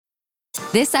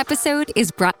This episode is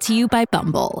brought to you by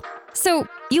Bumble. So,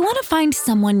 you want to find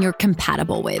someone you're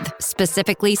compatible with,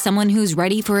 specifically someone who's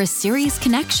ready for a serious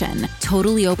connection,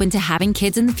 totally open to having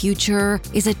kids in the future,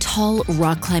 is a tall,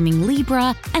 rock-climbing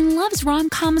Libra, and loves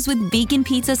rom-coms with vegan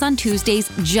pizzas on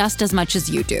Tuesdays just as much as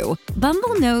you do.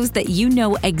 Bumble knows that you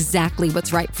know exactly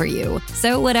what's right for you.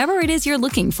 So whatever it is you're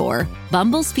looking for,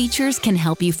 Bumble's features can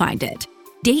help you find it.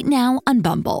 Date now on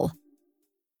Bumble.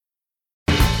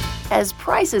 As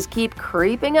prices keep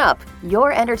creeping up,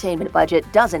 your entertainment budget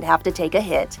doesn't have to take a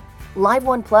hit. Live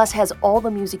One Plus has all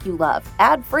the music you love,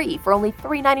 ad-free for only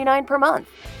 $3.99 per month.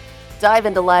 Dive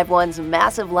into Live One's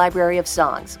massive library of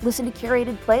songs, listen to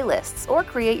curated playlists, or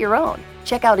create your own.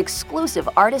 Check out exclusive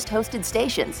artist-hosted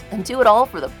stations, and do it all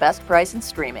for the best price in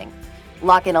streaming.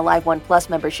 Lock in a Live One Plus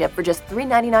membership for just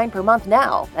 $3.99 per month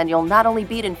now, and you'll not only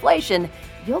beat inflation,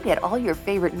 you'll get all your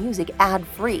favorite music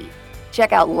ad-free.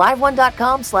 Check out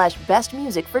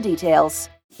liveone.com/bestmusic for details.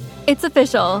 It's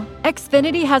official.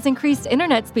 Xfinity has increased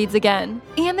internet speeds again,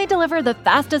 and they deliver the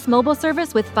fastest mobile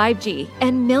service with 5G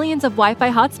and millions of Wi-Fi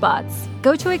hotspots.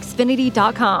 Go to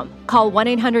Xfinity.com, call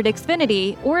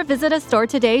 1-800-XFINITY, or visit a store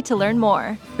today to learn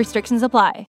more. Restrictions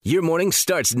apply. Your morning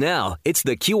starts now. It's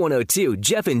the Q102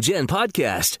 Jeff and Jen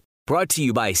podcast, brought to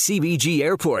you by CBG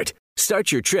Airport.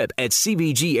 Start your trip at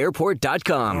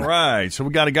CBGAirport.com. All right, so we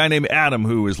got a guy named Adam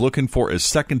who is looking for a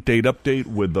second date update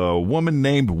with a woman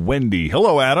named Wendy.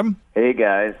 Hello, Adam. Hey,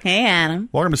 guys. Hey, Adam.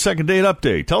 Welcome to Second Date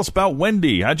Update. Tell us about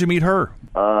Wendy. How'd you meet her?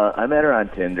 I met her on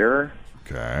Tinder.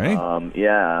 Okay.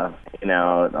 Yeah,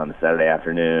 on a Saturday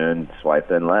afternoon,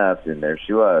 swiping left, and there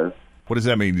she was. What does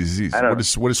that mean? What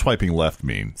does swiping left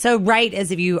mean? So right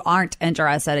is if you aren't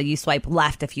interested, you swipe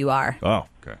left if you are. Oh,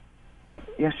 okay.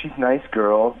 Yeah, she's a nice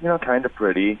girl, kind of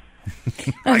pretty.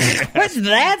 What's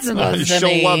that supposed to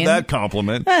mean? She'll love that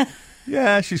compliment.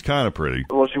 Yeah, she's kind of pretty.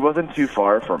 Well, she wasn't too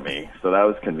far from me, so that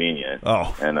was convenient.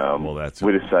 Oh, and well, that's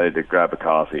we decided to grab a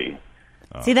coffee.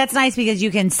 See, that's nice because you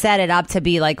can set it up to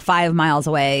be like 5 miles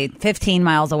away, 15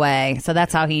 miles away. So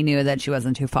that's how he knew that she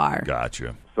wasn't too far.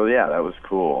 Gotcha. So, yeah, that was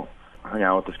cool. I hung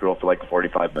out with this girl for like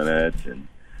 45 minutes, and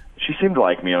she seemed to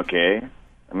like me okay.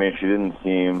 I mean, she didn't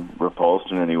seem repulsed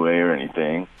in any way or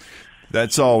anything.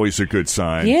 That's always a good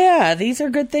sign. Yeah, these are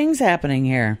good things happening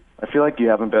here. I feel like you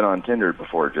haven't been on Tinder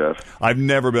before, Jeff. I've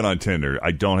never been on Tinder.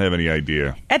 I don't have any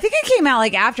idea. I think it came out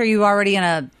like after you were already in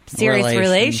a serious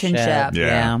relationship.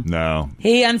 Yeah. No.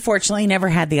 He unfortunately never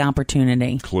had the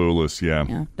opportunity. Clueless,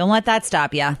 yeah. Don't let that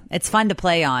stop you. It's fun to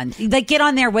play on. Like, get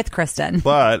on there with Kristen.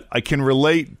 But I can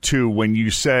relate to when you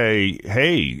say,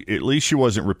 hey, at least she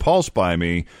wasn't repulsed by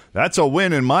me. That's a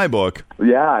win in my book.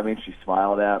 Yeah, I mean, she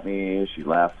smiled at me. She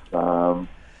laughed some.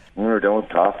 When we were done with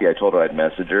coffee, I told her I'd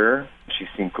message her. She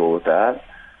seemed cool with that.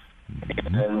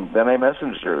 And then I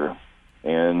messaged her,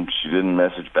 and she didn't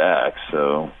message back.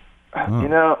 So,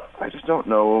 I just don't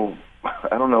know.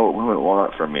 I don't know what women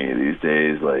want from me these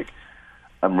days. Like,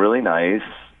 I'm really nice.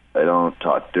 I don't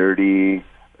talk dirty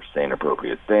or say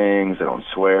inappropriate things. I don't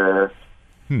swear.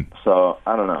 So,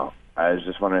 I don't know. I was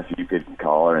just wondering if you could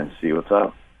call her and see what's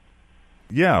up.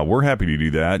 Yeah, we're happy to do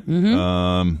that.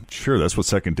 Sure, that's what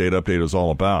Second Date Update is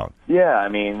all about. Yeah, I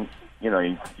mean,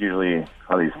 usually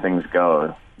how these things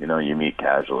go, you meet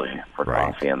casually for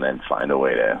coffee and then find a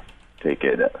way to take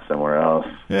it somewhere else.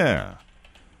 Yeah.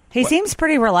 He seems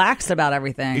pretty relaxed about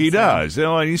everything. He does.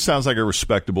 And he sounds like a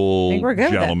respectable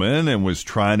gentleman and was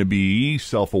trying to be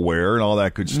self-aware and all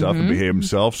that good stuff and behave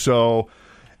himself. So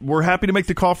we're happy to make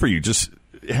the call for you. Just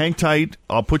hang tight.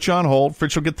 I'll put you on hold.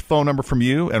 Fritz will get the phone number from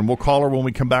you, and we'll call her when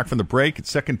we come back from the break. It's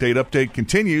Second Date Update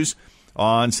continues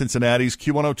on Cincinnati's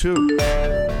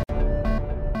Q102.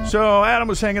 So Adam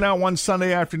was hanging out one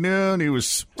Sunday afternoon. He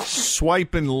was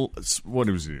swiping. What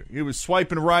was he? He was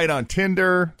swiping right on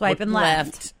Tinder. Swiping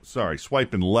left. Sorry,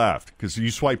 swiping left, because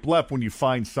you swipe left when you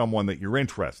find someone that you're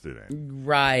interested in.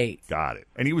 Right. Got it.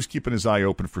 And he was keeping his eye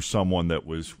open for someone that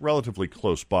was relatively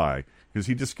close by, because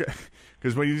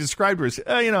when you described her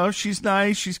as, she's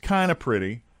nice, she's kind of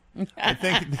pretty. I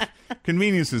think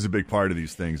convenience is a big part of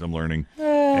these things, I'm learning.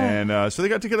 And so they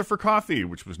got together for coffee,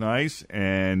 which was nice,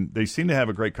 and they seemed to have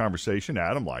a great conversation.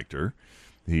 Adam liked her.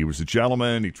 He was a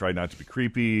gentleman. He tried not to be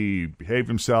creepy. He behaved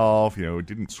himself.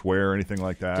 Didn't swear or anything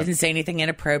like that. Didn't say anything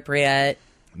inappropriate.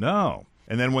 No.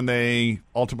 And then when they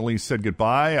ultimately said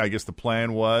goodbye, I guess the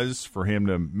plan was for him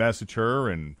to message her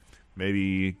and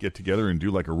maybe get together and do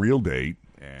like a real date.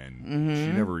 And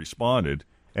she never responded.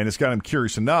 And it's got him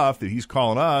curious enough that he's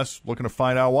calling us looking to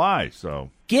find out why.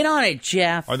 So get on it,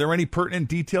 Jeff. Are there any pertinent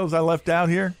details I left out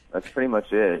here? That's pretty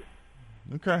much it.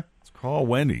 Okay. Let's call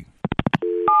Wendy.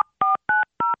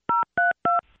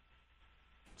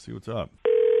 See what's up.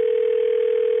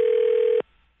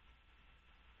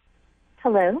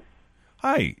 Hello.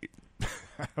 Hi.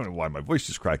 I don't know why my voice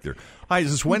just cracked there. Hi,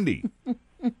 is this Wendy?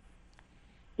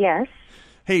 Yes.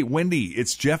 Hey, Wendy,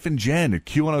 it's Jeff and Jen at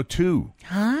Q102.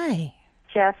 Hi.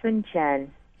 Jeff and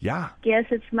Jen. Yeah. Guess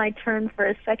it's my turn for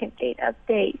a second date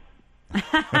update.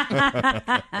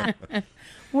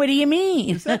 What do you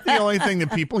mean? Is that the only thing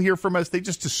that people hear from us? They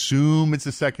just assume it's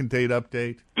a second date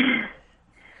update?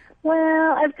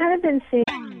 Well, I've kind of been seeing...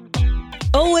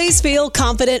 Always feel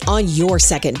confident on your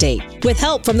second date. With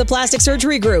help from the Plastic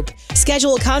Surgery Group.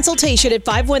 Schedule a consultation at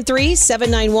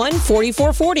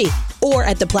 513-791-4440 or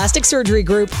at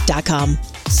theplasticsurgerygroup.com.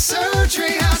 Surgery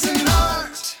has an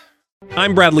art.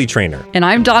 I'm Bradley Trainer. And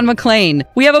I'm Don McClain.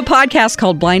 We have a podcast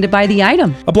called Blinded by the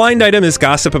Item. A blind item is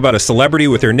gossip about a celebrity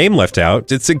with their name left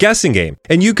out. It's a guessing game,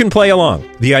 and you can play along.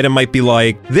 The item might be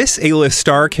like, this A-list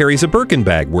star carries a Birkin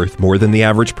bag worth more than the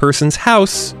average person's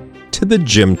house to the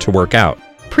gym to work out.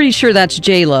 Pretty sure that's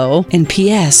J-Lo. And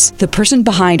P.S. the person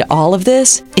behind all of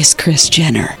this is Kris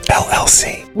Jenner,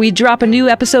 LLC. We drop a new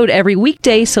episode every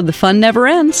weekday so the fun never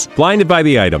ends. Blinded by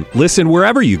the Item. Listen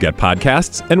wherever you get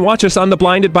podcasts and watch us on the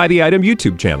Blinded by the Item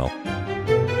YouTube channel. I've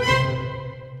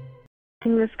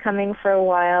seen this coming for a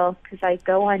while because I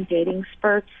go on dating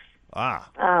spurts. I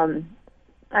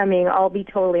mean, I'll be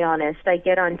totally honest. I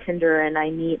get on Tinder and I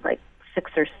meet like 6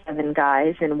 or 7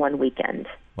 guys in one weekend.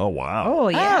 Oh, wow. Oh,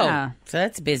 yeah. Oh, so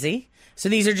that's busy. So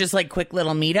these are just like quick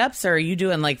little meetups, or are you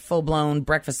doing like full-blown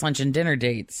breakfast, lunch, and dinner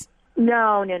dates?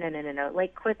 No.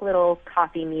 Like quick little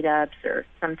coffee meetups, or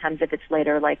sometimes if it's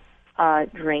later, like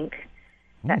drink,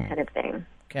 that kind of thing.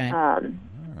 Okay. All right.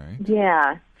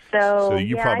 Yeah. So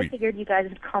you yeah, probably... I figured you guys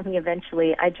would call me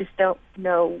eventually. I just don't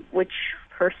know which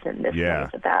person this one is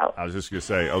about. I was just going to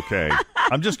say, okay.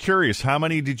 I'm just curious, how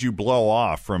many did you blow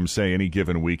off from, say, any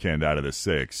given weekend out of the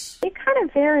 6? It kind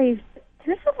of varies.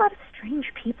 There's a lot of strange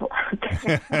people out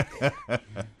there.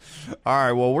 All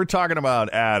right, well, we're talking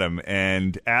about Adam.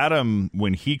 And Adam,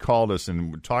 when he called us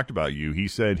and talked about you, he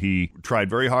said he tried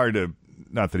very hard to,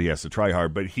 not that he has to try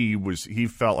hard, but he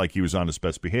felt like he was on his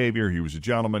best behavior. He was a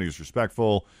gentleman. He was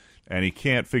respectful. And he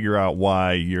can't figure out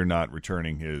why you're not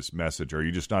returning his message. Are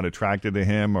you just not attracted to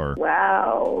him, or?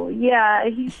 Wow. Yeah,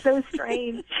 he's so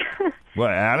strange.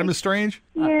 What, Adam is strange?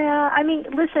 Yeah, I mean,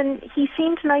 listen, he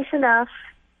seemed nice enough,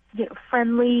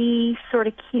 friendly, sort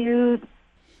of cute.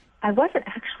 I wasn't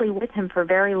actually with him for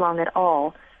very long at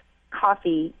all.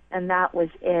 Coffee, and that was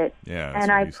it. Yeah.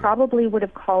 And I probably would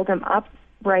have called him up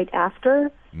right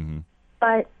after. Mm-hmm.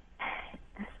 But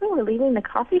as we were leaving the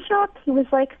coffee shop, he was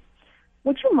like,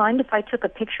 would you mind if I took a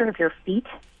picture of your feet?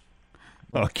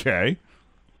 Okay.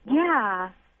 Yeah.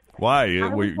 Why?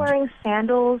 I was wearing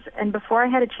sandals, and before I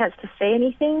had a chance to say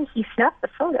anything, he snapped the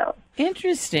photo.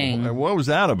 Interesting. What was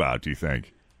that about, do you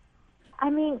think? I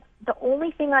mean, the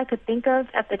only thing I could think of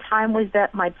at the time was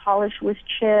that my polish was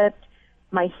chipped,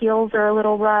 my heels are a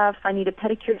little rough, I need a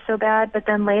pedicure so bad. But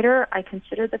then later, I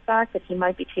considered the fact that he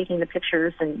might be taking the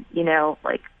pictures and,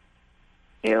 like,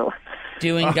 ew.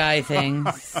 Doing guy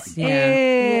things.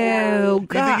 Yeah. Ew, You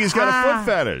think he's got a foot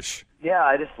fetish? Yeah,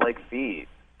 I just like feet.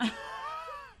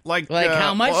 Like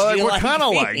how much do you what like kind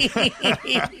of feet?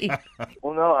 like?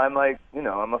 Well, no, I'm like,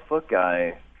 I'm a foot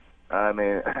guy. I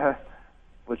mean,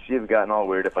 would she have gotten all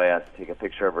weird if I asked to take a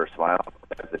picture of her smile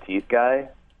as a teeth guy?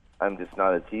 I'm just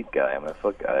not a teeth guy. I'm a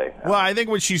foot guy. Well, I think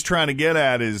what she's trying to get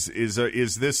at is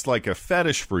this like a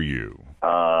fetish for you?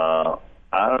 I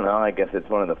don't know. I guess it's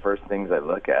one of the first things I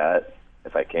look at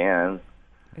if I can.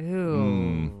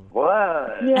 Ooh.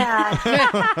 What? Yeah.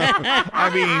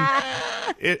 I mean,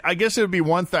 I guess it would be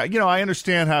one thing. I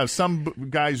understand how some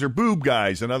guys are boob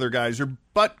guys and other guys are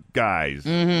butt guys.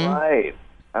 Mm-hmm. Right.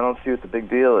 I don't see what the big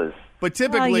deal is. But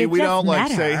typically, we don't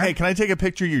say, her. hey, can I take a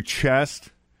picture of your chest?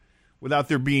 Without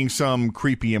there being some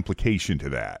creepy implication to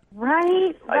that.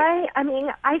 Right. I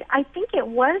mean, I think it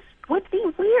would be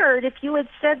weird if you had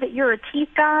said that you're a teeth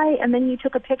guy and then you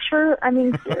took a picture. I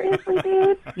mean, seriously,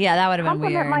 dude? Yeah, that would have been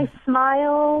weird. Compliment my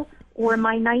smile or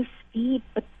my nice feet,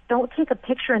 but don't take a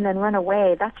picture and then run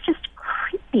away. That's just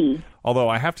creepy. Although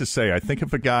I have to say, I think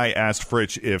if a guy asked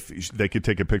Fritch if they could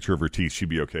take a picture of her teeth, she'd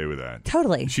be okay with that.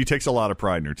 Totally. She takes a lot of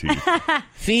pride in her teeth.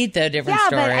 Feet, though, different Yeah,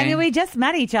 story. but I mean, we just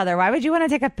met each other. Why would you want to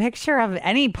take a picture of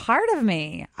any part of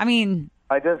me? I mean,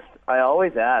 I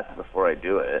always ask before I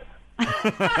do it.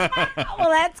 well,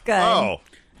 that's good. Oh.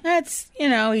 That's,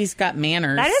 he's got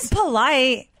manners. That is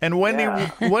polite. And Wendy,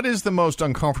 what is the most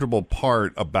uncomfortable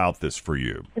part about this for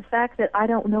you? The fact that I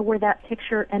don't know where that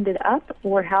picture ended up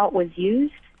or how it was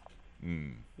used.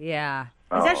 Yeah.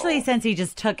 Especially since he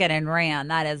just took it and ran.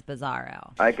 That is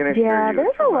bizarro. I can assure you. Yeah,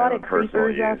 there's from a my lot own of personal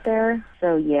creepers use. out there.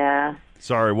 So, yeah.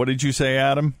 Sorry, what did you say,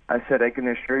 Adam? I said I can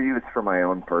assure you it's for my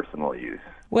own personal use.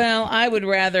 Well, I would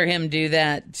rather him do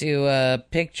that to a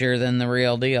picture than the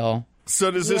real deal.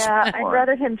 So does this... Yeah, I'd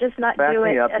rather him just not Back do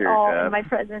me it up at here, all Jeff. in my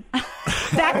presence.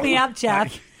 Back me up,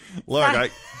 Jeff.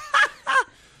 Look,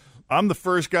 I'm the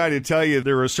first guy to tell you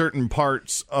there are certain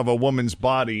parts of a woman's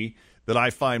body that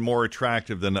I find more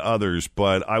attractive than others,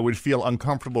 but I would feel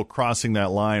uncomfortable crossing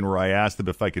that line where I asked him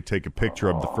if I could take a picture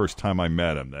of the first time I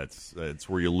met him. That's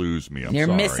where you lose me. You're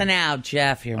sorry. missing out,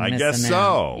 Jeff. You're I missing guess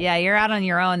out. so. Yeah, you're out on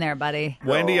your own there, buddy.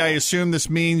 Wendy, I assume this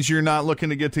means you're not looking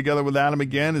to get together with Adam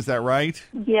again. Is that right?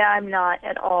 Yeah, I'm not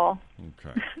at all.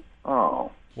 Okay.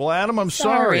 Oh. Well, Adam, I'm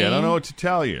sorry. I don't know what to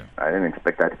tell you. I didn't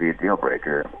expect that to be a deal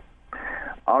breaker.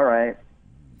 All right.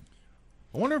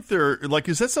 I wonder if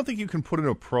is that something you can put in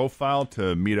a profile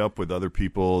to meet up with other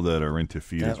people that are into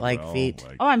feet That as like well? feet.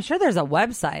 Oh, I'm sure there's a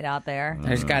website out there.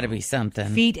 There's got to be something.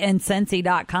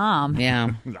 Feetandsensi.com.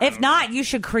 Yeah. If not, you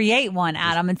should create one,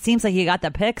 Adam. It seems like you got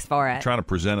the pics for it. Trying to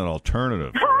present an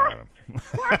alternative for Adam.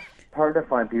 Hard to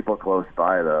find people close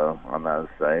by, though, on those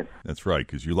sites. That's right,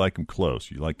 because you like them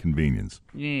close. You like convenience.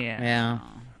 Yeah.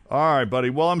 All right, buddy.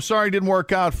 Well, I'm sorry it didn't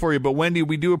work out for you, but Wendy,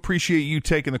 we do appreciate you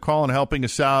taking the call and helping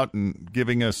us out and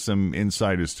giving us some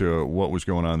insight as to what was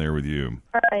going on there with you.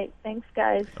 All right. Thanks,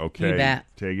 guys. Okay. You bet.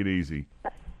 Take it easy.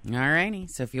 All righty.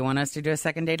 So if you want us to do a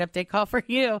second date update call for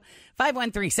you,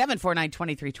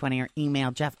 513-749-2320 or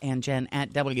email Jeff and Jen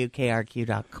at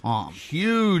WKRQ.com.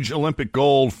 Huge Olympic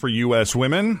gold for U.S.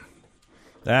 women.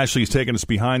 Ashley's taking us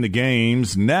behind the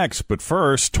games next, but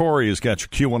first, Tori has got your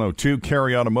Q102,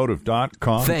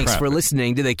 carryautomotive.com. Thanks for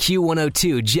listening to the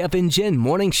Q102 Jeff and Jen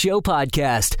Morning Show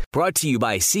podcast, brought to you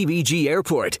by CBG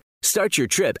Airport. Start your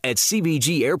trip at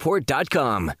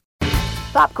CBGAirport.com.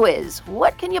 Pop quiz.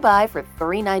 What can you buy for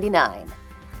 $3.99?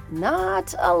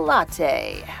 Not a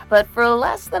latte, but for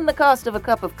less than the cost of a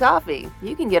cup of coffee,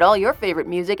 you can get all your favorite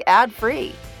music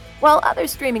ad-free. While other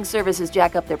streaming services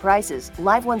jack up their prices,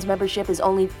 Live One's membership is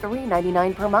only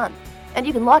 $3.99 per month, and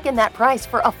you can lock in that price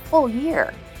for a full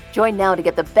year. Join now to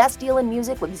get the best deal in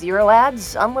music with 0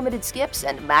 ads, unlimited skips,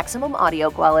 and maximum audio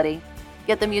quality.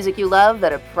 Get the music you love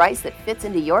at a price that fits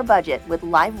into your budget with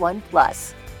Live One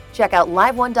Plus. Check out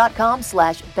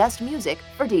liveone.com/bestmusic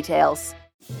for details.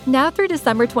 Now through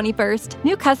December 21st,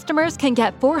 new customers can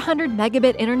get 400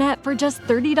 megabit internet for just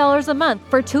 $30 a month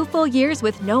for 2 full years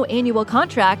with no annual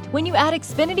contract when you add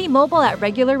Xfinity Mobile at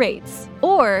regular rates.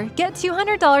 Or get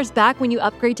 $200 back when you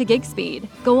upgrade to gig speed.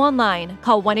 Go online,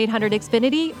 call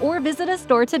 1-800-XFINITY or visit a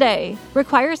store today.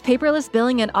 Requires paperless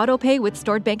billing and auto pay with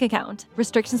stored bank account.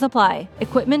 Restrictions apply.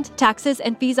 Equipment, taxes,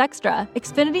 and fees extra.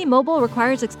 Xfinity Mobile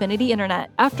requires Xfinity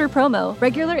Internet. After promo,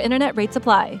 regular internet rates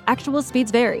apply. Actual speeds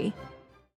vary.